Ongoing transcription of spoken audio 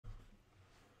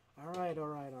Alright,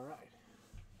 alright, alright.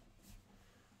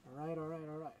 Alright, alright,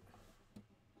 alright.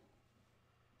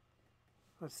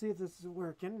 Let's see if this is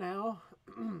working now.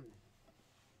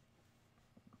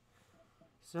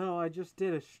 So I just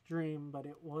did a stream, but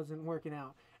it wasn't working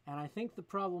out. And I think the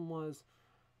problem was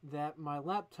that my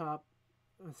laptop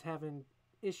was having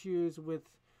issues with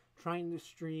trying to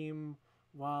stream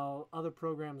while other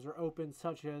programs are open,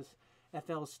 such as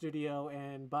FL Studio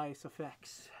and Bias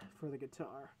Effects for the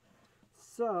guitar.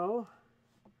 So,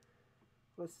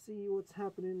 let's see what's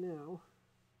happening now.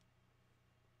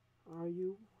 Are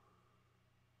you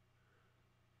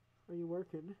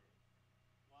working?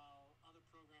 While other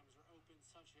programs are open,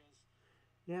 such as...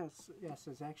 Yes,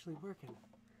 it's actually working.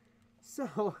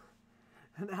 So,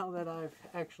 now that I've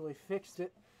actually fixed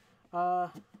it,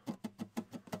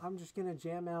 I'm just gonna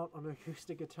jam out on an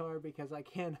acoustic guitar because I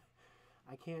can't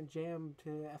jam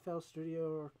to FL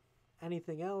Studio or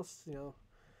anything else, you know.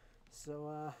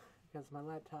 So, because my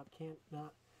laptop can't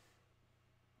not...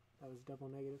 That was double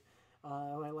negative.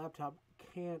 My laptop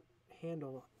can't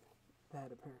handle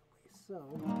that, apparently.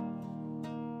 So,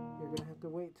 you're going to have to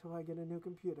wait till I get a new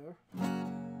computer.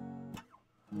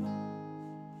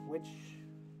 Which,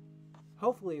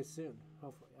 hopefully is soon.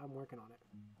 Hopefully. I'm working on it.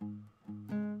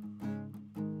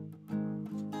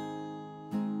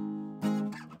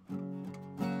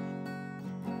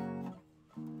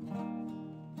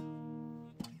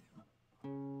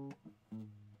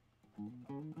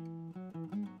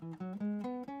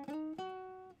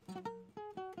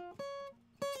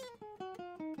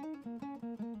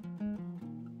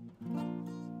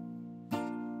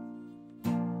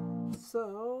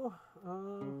 So,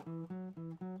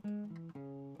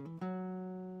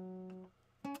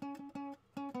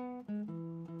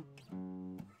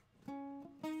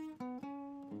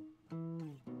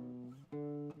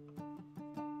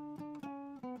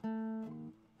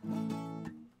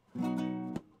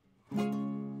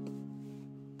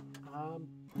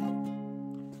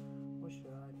 what should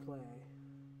I play?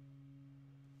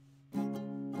 I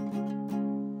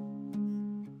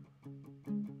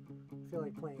feel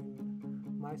like playing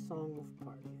my song of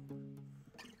party.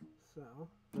 So,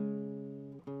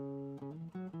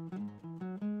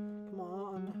 come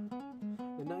on,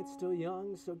 the night's still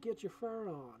young, so get your fur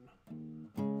on.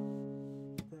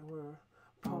 There were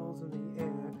paws in the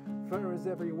air, fur is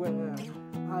everywhere.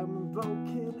 I'm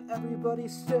invoking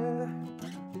everybody's stare.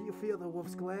 Do you feel the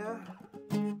wolf's glare?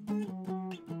 I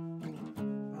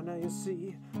know you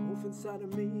see wolf inside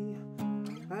of me,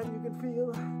 and you can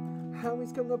feel how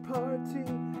he's come to party.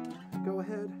 Go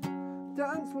ahead,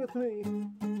 dance with me.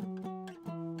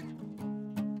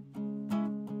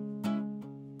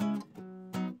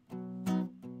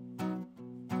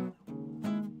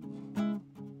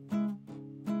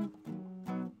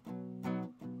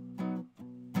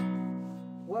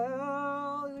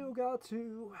 Well, you got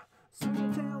to swing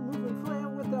your tail, move and flail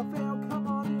without fail. Come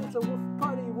on, it's a wolf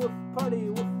party, wolf party,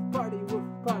 wolf party, wolf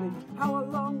party. How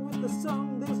along with the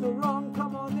song, there's no wrong.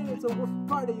 Come on in, it's a wolf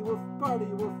party, wolf party,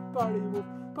 wolf party, wolf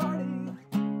party.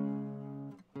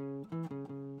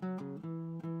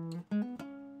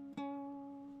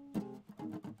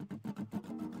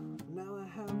 Now I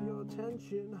have your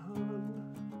attention, hon.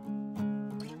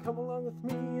 Come along with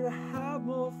me to have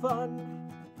more fun.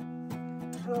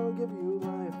 I'll give you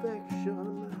my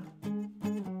affection.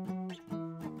 Your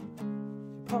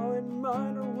paw in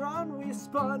mine, around we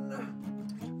spun.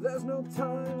 There's no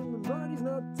time, the party's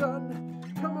not done.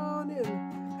 Come on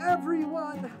in,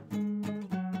 everyone.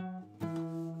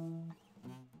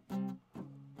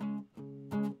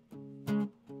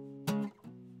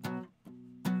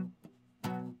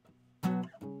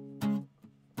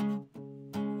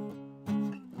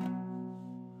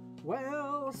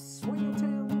 Well, swing your tail,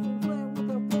 move and play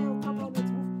without fail. Come on,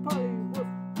 it's wolf party, wolf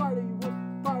party, wolf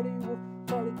party, wolf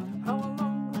party. How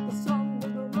along with the song,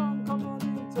 there's no wrong. Come on,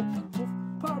 it's a wolf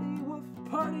party, wolf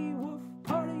party, wolf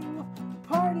party, wolf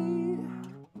party.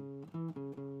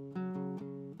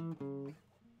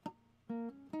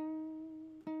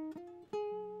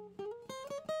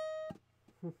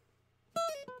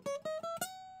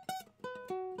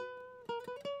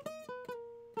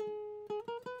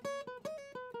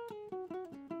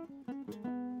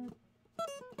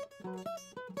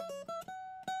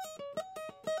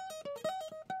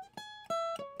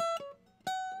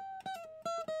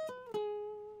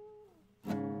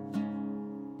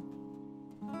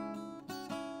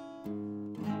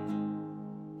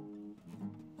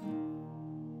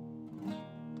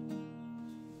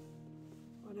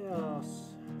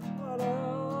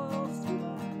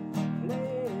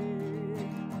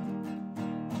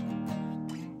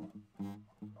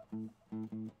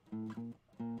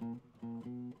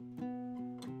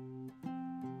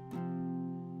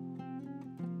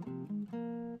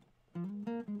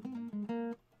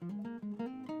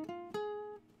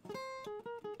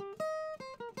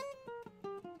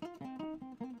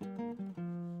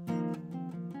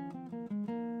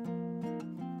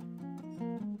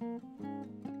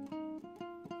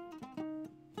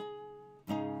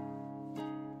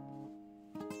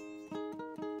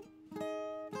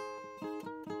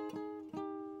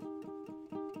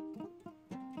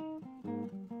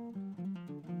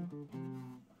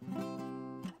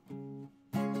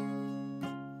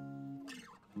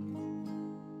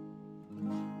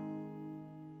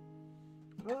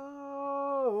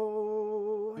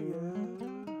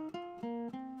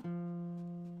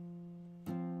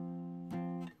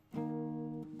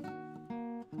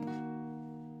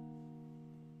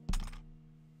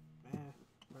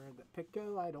 it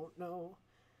go? I don't know.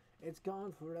 It's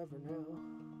gone forever now.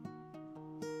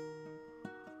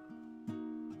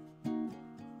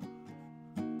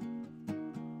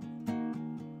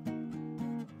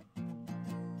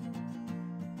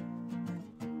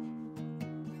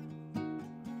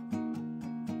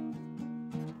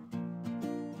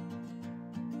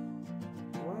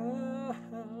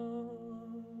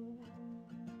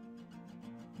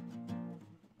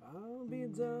 I'll be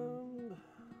damned.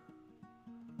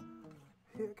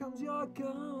 Here comes your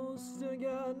ghost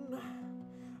again.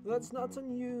 That's not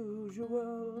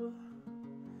unusual.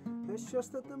 It's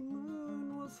just that the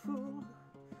moon was full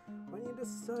when you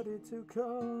decided to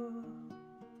call.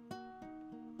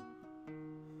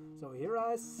 So here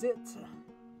I sit,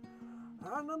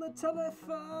 and on the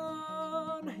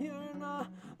telephone, hearing a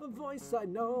voice I'd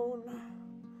known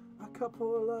a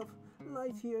couple of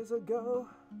light years ago,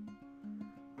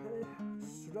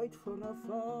 straight for the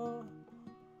fall.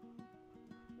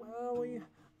 Well, we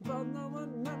both know what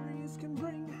memories can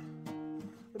bring.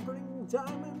 They bring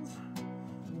diamonds,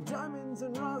 diamonds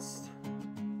and rust.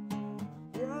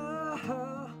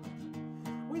 Yeah,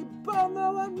 we both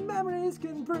know what memories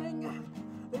can bring.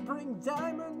 They bring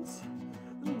diamonds,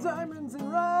 diamonds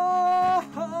and rust.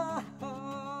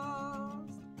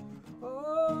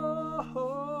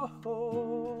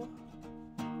 Oh.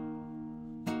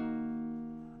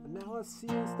 And now I see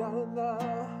you standing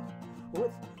there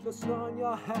with the snow in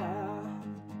your hair.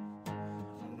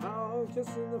 Now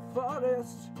just in the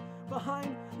forest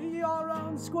behind your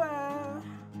own square.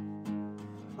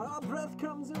 Our breath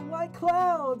comes in white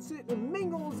clouds, it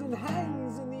mingles and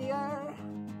hangs in the air.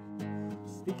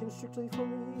 Speaking strictly for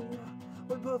me,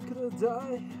 we're both gonna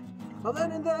die. Well,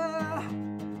 then and there,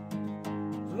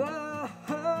 yeah,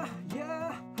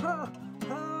 yeah.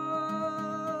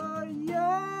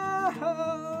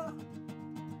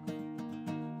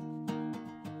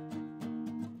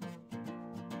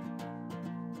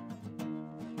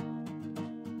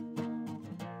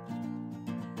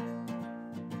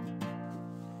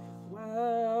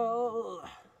 Well,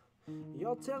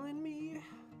 you're telling me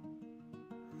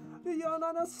you're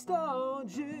not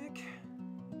nostalgic.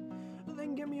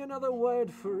 Then give me another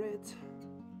word for it,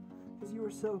 'cause you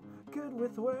were so good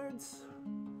with words,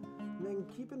 then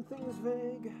keeping things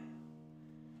vague.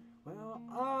 Well,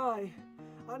 I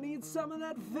need some of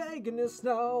that vagueness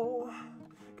now,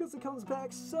 'cause it comes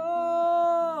back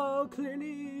so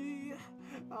clearly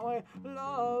how I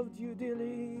loved you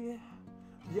dearly.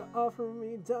 You offer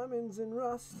me diamonds and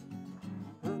rust,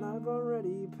 and I've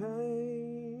already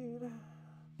paid.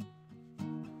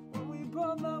 Well, we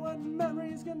both know what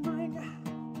memories can bring.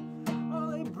 Oh,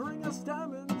 they bring us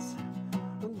diamonds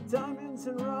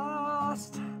and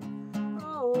rust.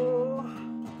 Oh,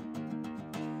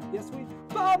 yes, we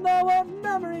both know what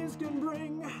memories can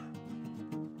bring.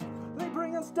 They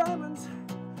bring us diamonds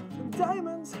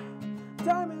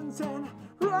and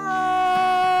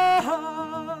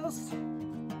rust.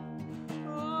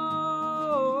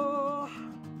 Oh,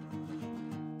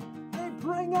 they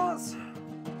bring us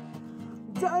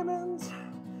diamonds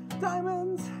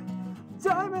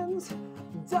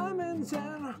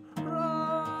and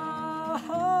rust.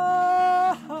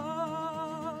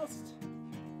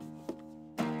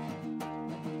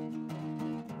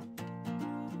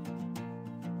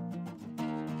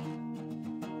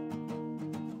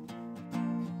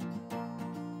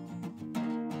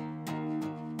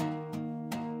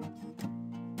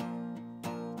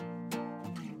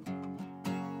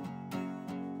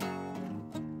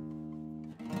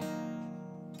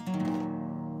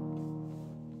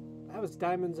 That was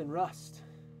Diamonds and Rust.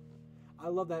 I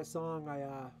love that song.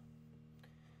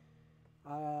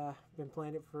 I've been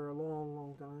playing it for a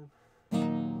long time.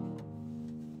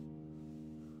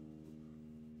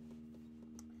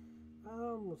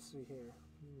 Let's see here.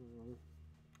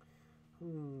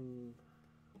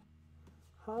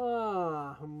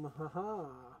 Ha.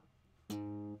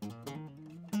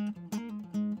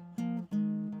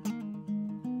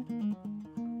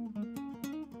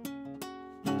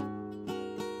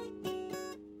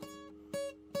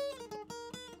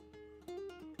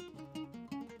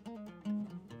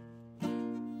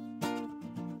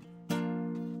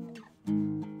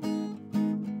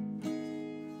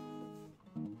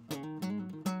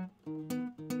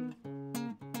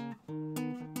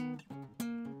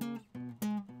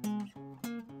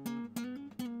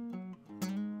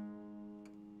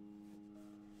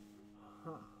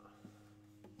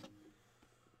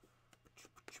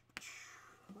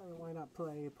 Why not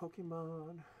play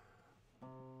Pokemon?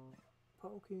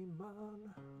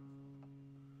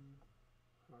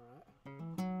 Alright.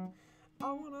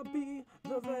 I wanna be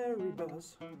the very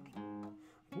best.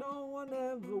 no one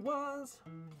ever was.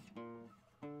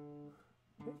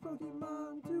 It's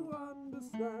Pokemon to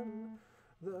understand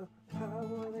the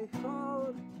power they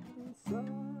hold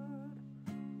inside.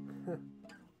 Oh,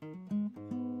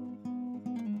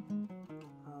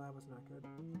 that was not good.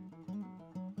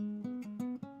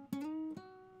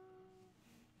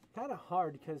 Kind of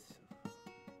hard because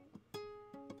I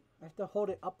have to hold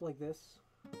it up like this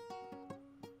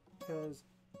because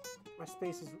my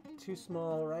space is too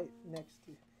small right next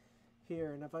to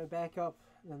here, and if I back up,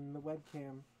 then the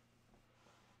webcam.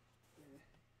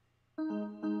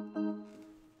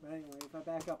 But anyway, if I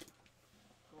back up,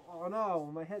 oh no,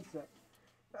 my headset.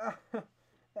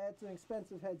 That's an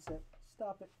expensive headset.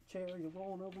 Stop it, chair, you're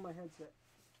rolling over my headset.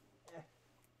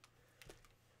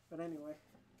 But anyway,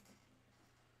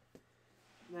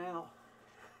 now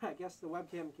I guess the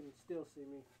webcam can still see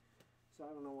me, so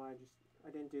I don't know why I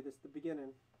didn't do this at the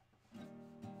beginning.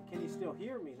 Can you still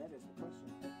hear me? That is the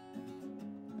question.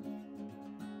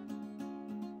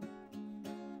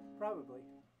 Probably.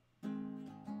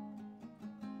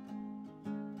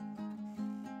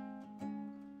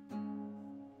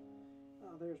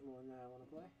 Oh, there's one that I want to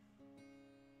play.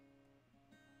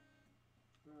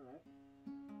 Alright.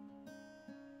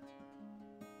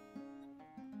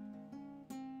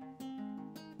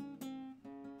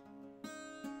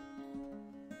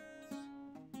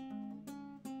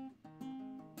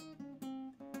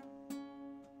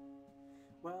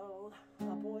 Well,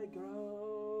 a boy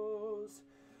grows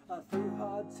through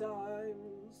hard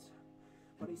times,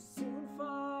 but he soon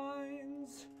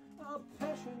finds a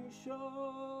passion he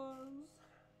shows.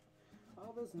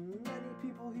 Oh, there's many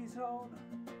people he's known,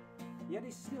 yet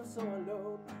he's still so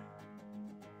alone.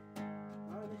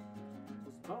 And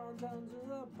was born down to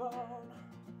the bone.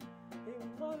 He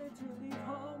wanted to leave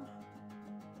home,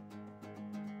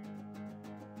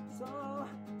 so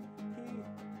he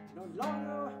no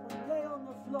longer would lay on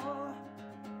the floor.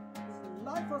 His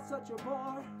life was such a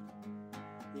bore.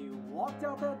 He walked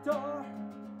out that door,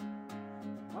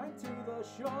 went to the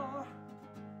shore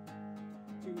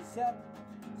to set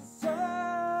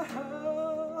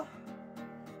sail.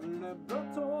 Le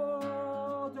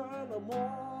bateau de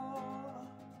l'amour.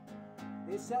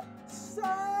 He set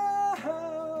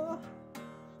sail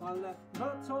on le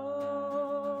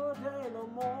bateau de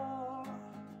l'amour.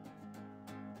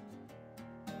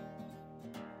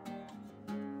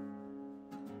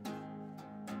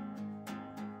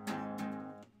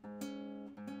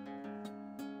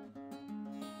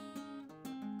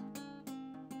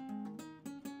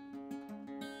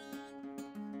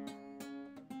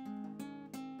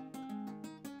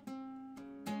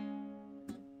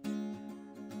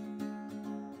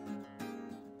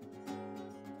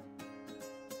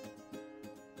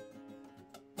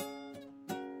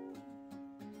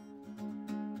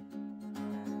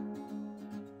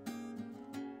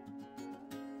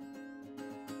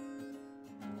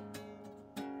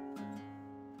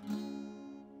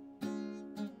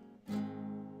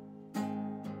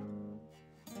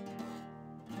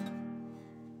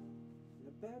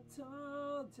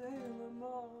 Bateau de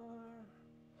l'amour,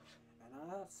 and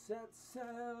I set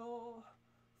sail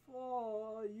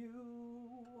for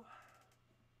you.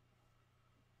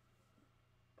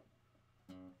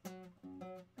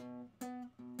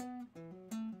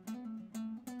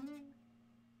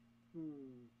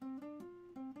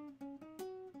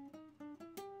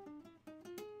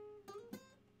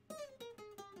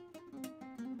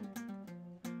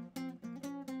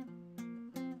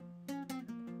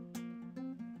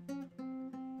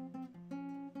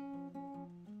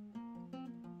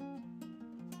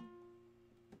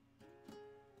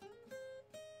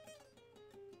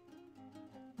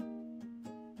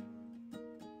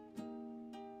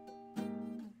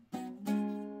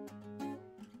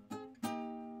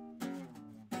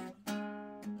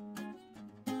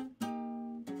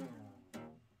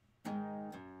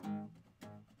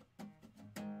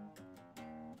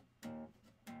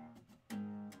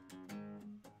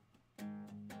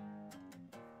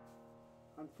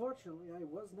 Unfortunately, I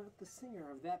was not the singer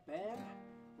of that band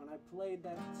when I played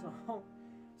that song,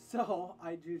 so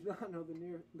I do not know the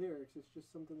lyrics. It's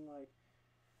just something like,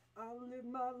 I live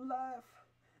my life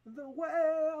the way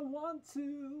I want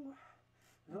to.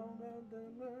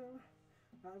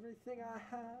 Everything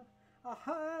I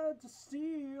had to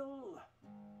steal.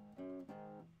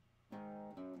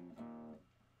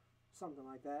 Something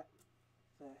like that.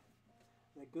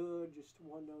 That good, just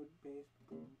one note bass.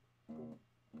 Boom, boom,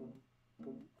 boom.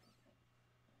 Boom.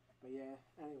 But yeah,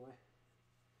 anyway,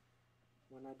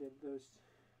 when I did those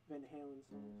Van Halen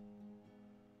songs.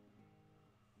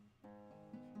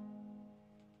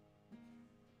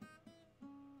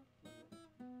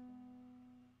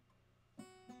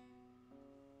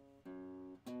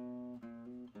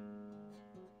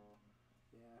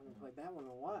 played that one in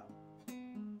a while.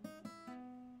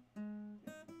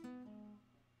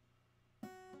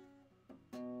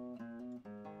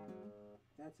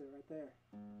 That's it right there.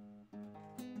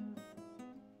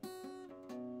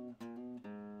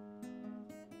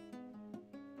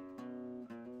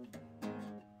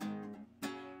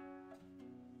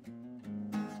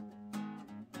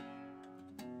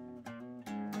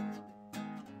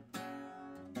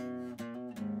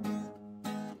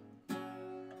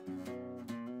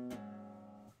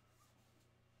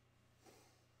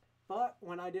 But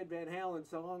when I did Van Halen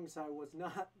songs, I was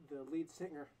not the lead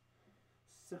singer.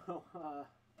 So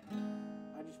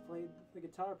I just played the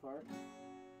guitar part.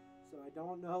 So I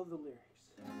don't know the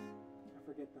lyrics. I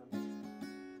forget them.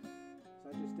 So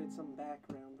I just did some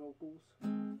background vocals.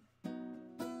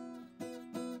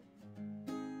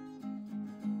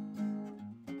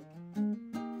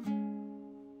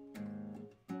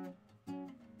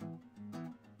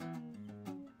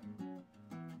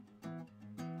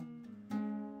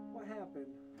 What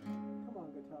happened? Come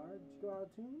on, guitar. Did you go out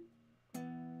of tune?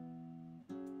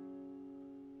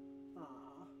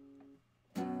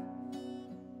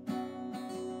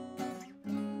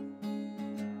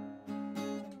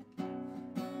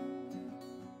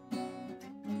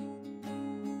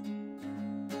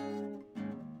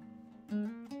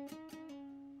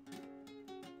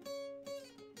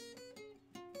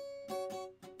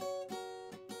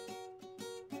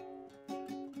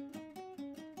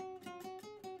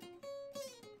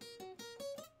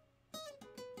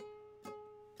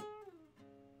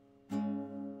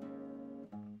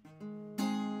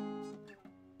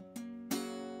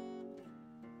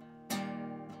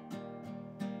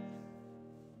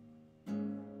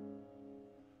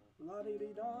 La dee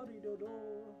dee da dee do do,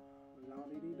 la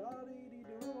dee dee da dee dee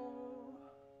do.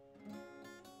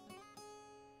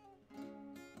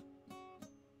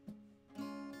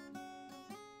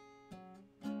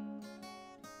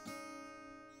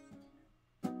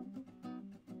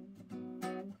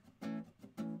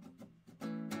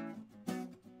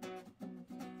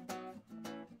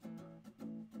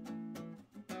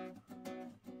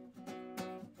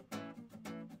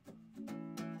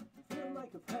 Feel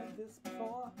like I've heard this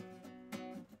before.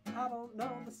 I don't know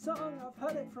the song, I've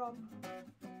heard it from.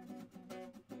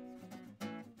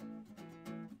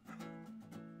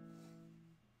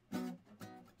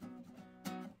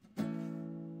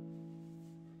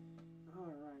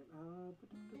 Alright, oh,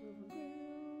 yeah.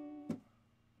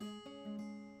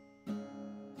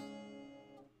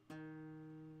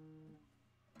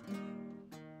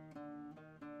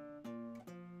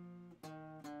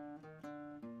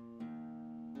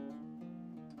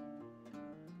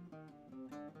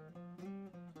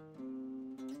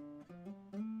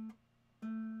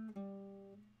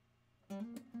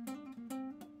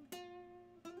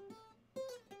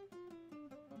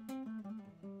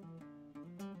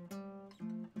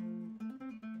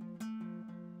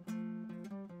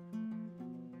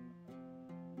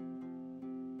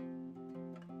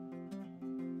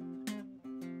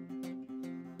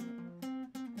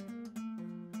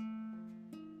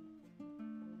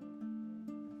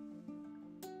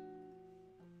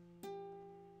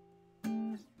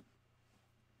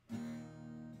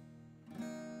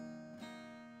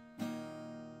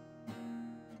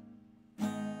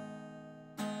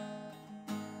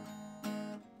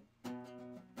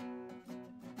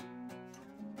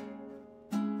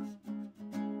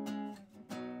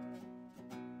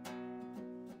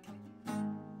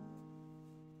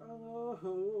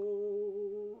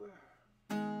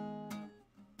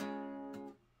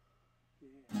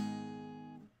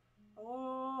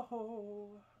 Oh,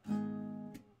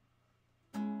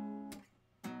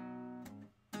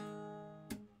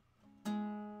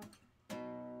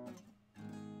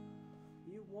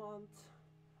 you want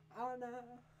an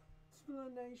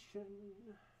explanation?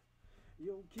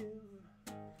 You'll give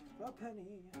a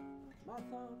penny. My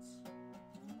thoughts,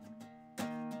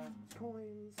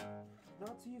 coins,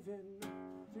 not even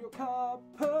your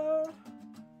copper.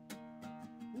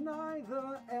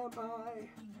 Neither am I.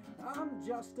 I'm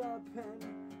just a pen,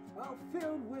 all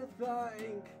filled with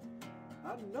ink.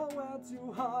 I know where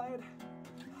to hide,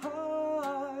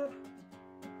 hide.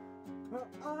 But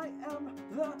I am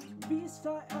the beast,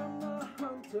 I am the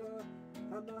hunter,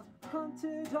 and the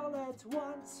hunted all at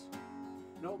once.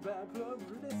 No bad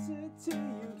publicity,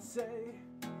 you'd say,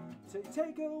 to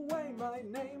take away my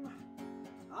name.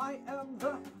 I am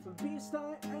the beast,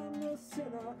 I am the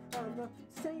sinner, and the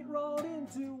saint rolled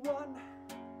into one.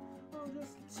 I'll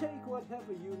just take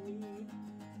whatever you need,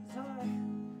 'cause I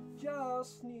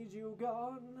just need you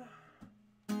gone.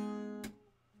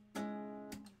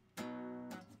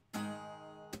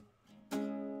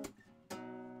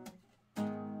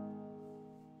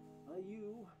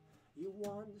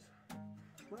 hands,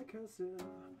 my cursive,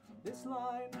 this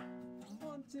line,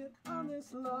 wanted on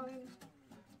this line,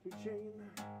 to chain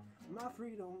my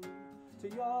freedom to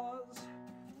yours,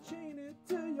 chain it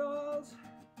to yours.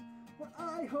 Well,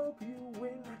 I hope you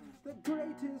win the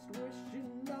greatest wish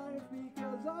in life,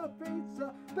 because our fates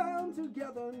are bound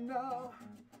together now.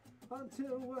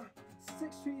 Until we're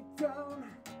 6 feet down,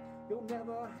 you'll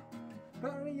never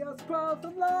bury us both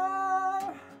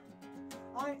alive.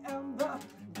 I am the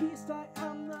beast, I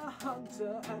am the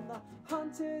hunter, and the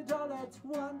hunted all at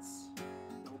once.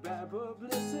 No bad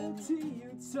publicity,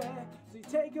 you'd say, so you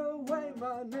take away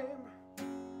my name.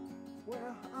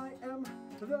 Well, I am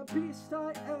the beast,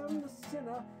 I am the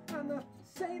sinner, and the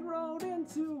saint rolled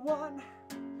into one.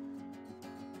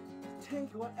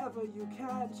 Take whatever you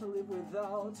can to live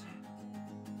without,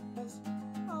 'cause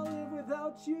I'll live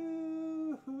without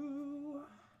you.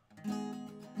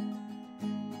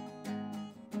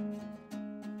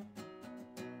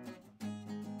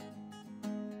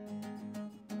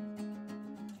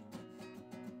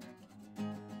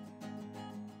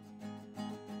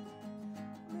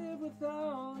 Live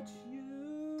without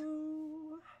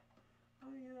you. I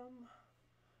am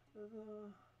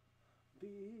the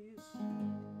beast.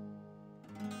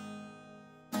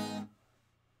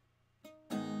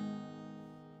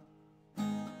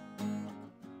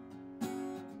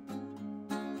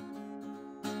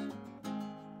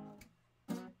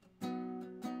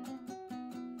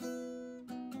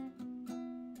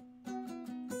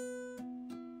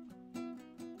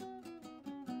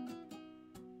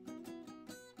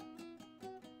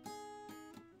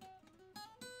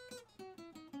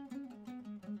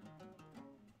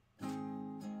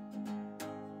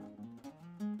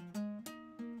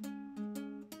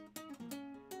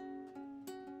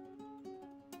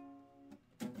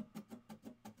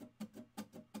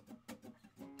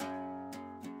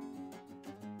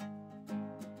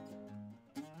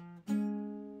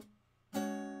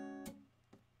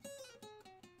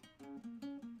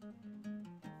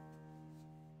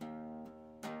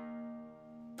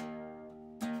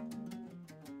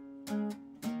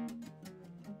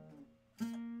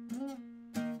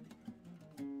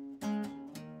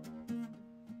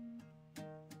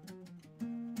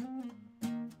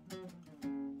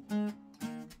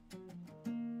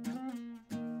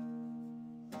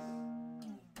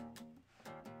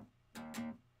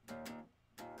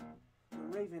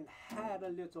 Raven had a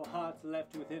little heart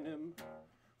left within him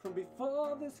from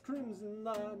before this crimson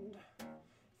land.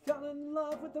 Fell in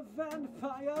love with the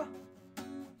vampire,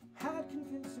 had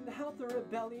convinced him to help the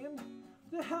rebellion,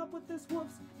 to help with this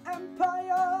wolf's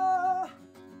empire.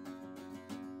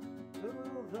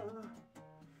 Well,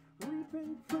 the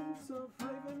reaping prince of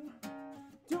Raven,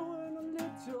 doing a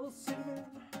little saving,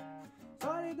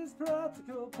 started this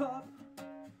practical pup,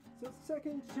 so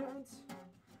second chance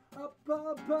up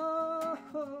above.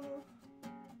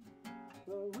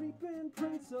 The reaping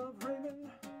prince of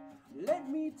Raven led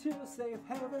me to a safe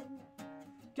haven,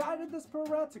 guided this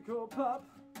piratical pup,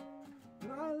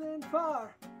 an island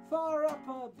far, far up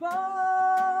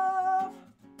above.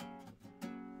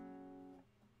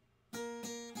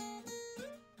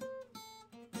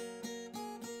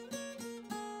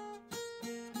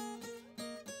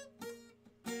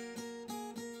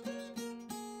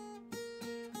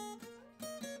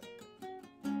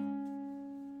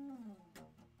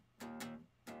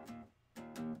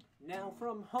 Now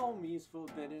from home he's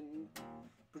forbidden,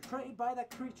 betrayed by that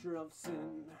creature of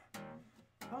sin.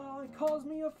 Oh, he calls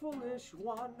me a foolish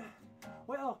one.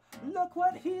 Well, look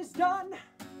what he's done.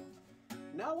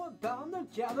 Now we're bound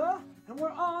together and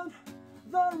we're on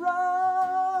the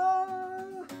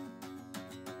run.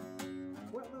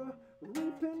 Well, the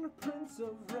reaping prince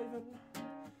of Raven,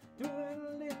 doing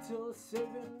a little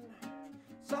saving,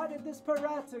 sighted this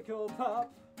piratical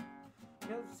pup,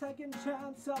 got a second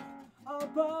chance up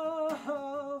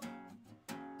above.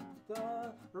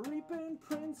 The reaping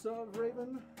prince of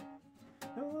Raven,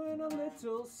 doing a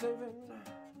little saving,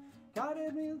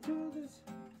 guided me to this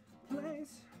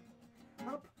place,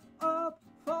 up, up,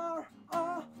 far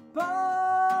above.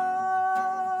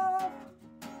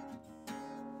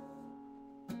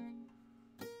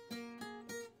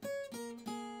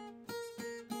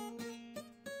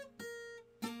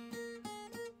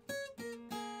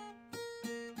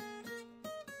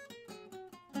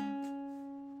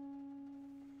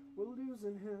 We're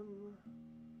losing him,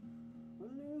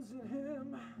 we're losing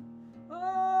him,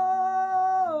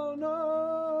 oh no.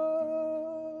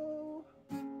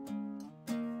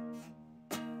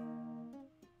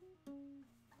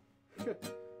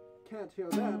 Can't hear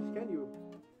that, can you?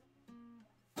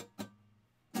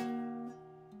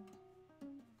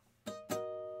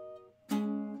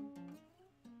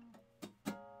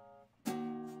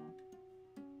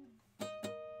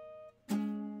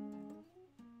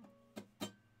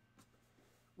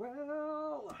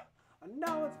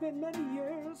 been many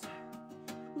years,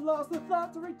 lost the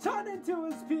thought to returning to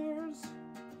his peers.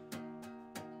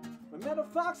 We met a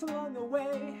fox along the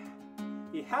way,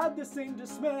 he had the same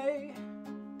dismay.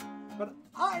 But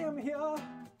I am here,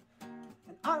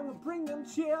 and I will bring them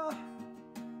cheer.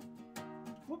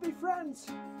 We'll be friends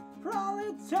for all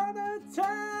eternity.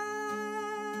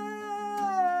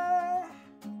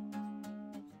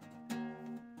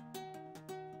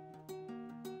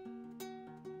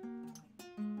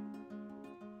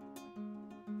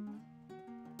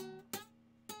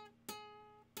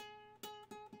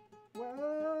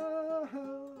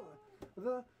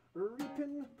 Well, the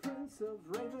reaping prince of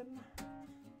Raven,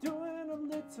 doing a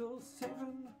little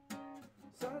saving,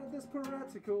 started this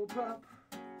piratical pup,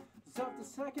 deserved a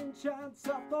second chance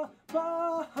up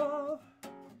above.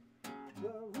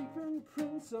 The reaping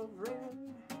prince of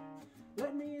Raven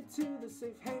led me to the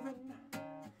safe haven,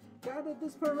 guided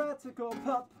this piratical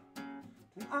pup to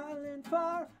an island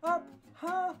far up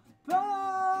above.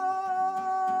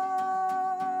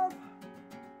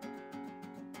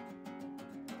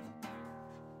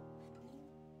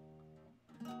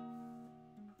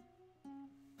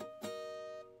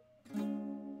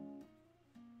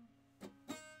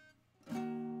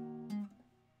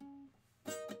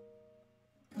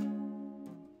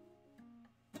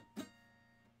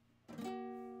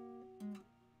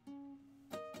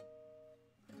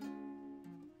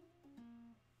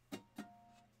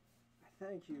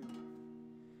 Thank you,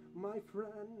 my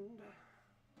friend.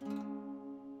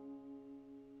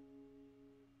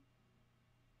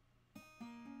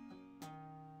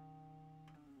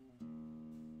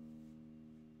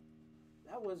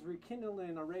 That was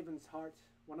Rekindling a Raven's Heart,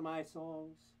 one of my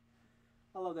songs.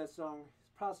 I love that song. It's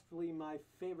possibly my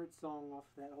favorite song off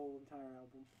that whole entire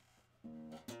album.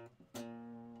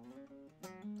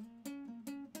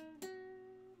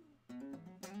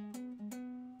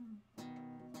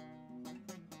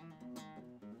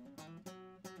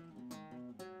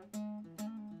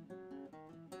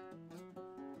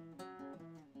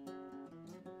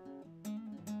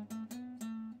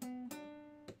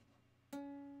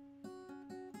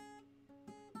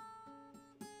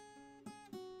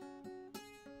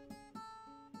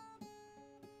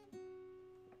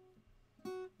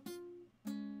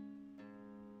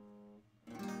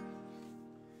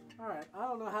 Alright, I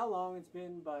don't know how long it's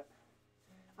been, but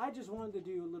I just wanted to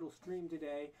do a little stream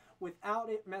today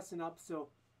without it messing up, so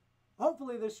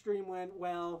hopefully this stream went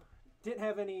well. Didn't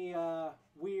have any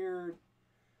weird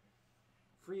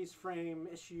freeze frame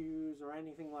issues or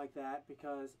anything like that,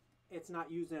 because it's not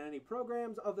using any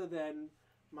programs other than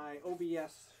my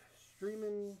OBS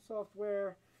streaming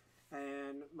software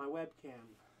and my webcam.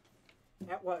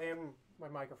 And my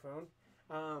microphone.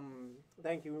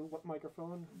 Thank you,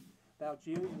 microphone. Without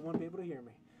you, you wouldn't be able to hear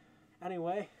me.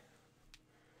 Anyway,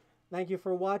 thank you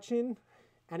for watching.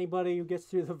 Anybody who gets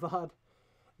through the VOD,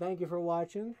 thank you for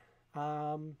watching.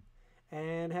 And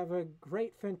have a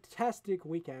great, fantastic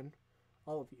weekend,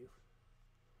 all of you.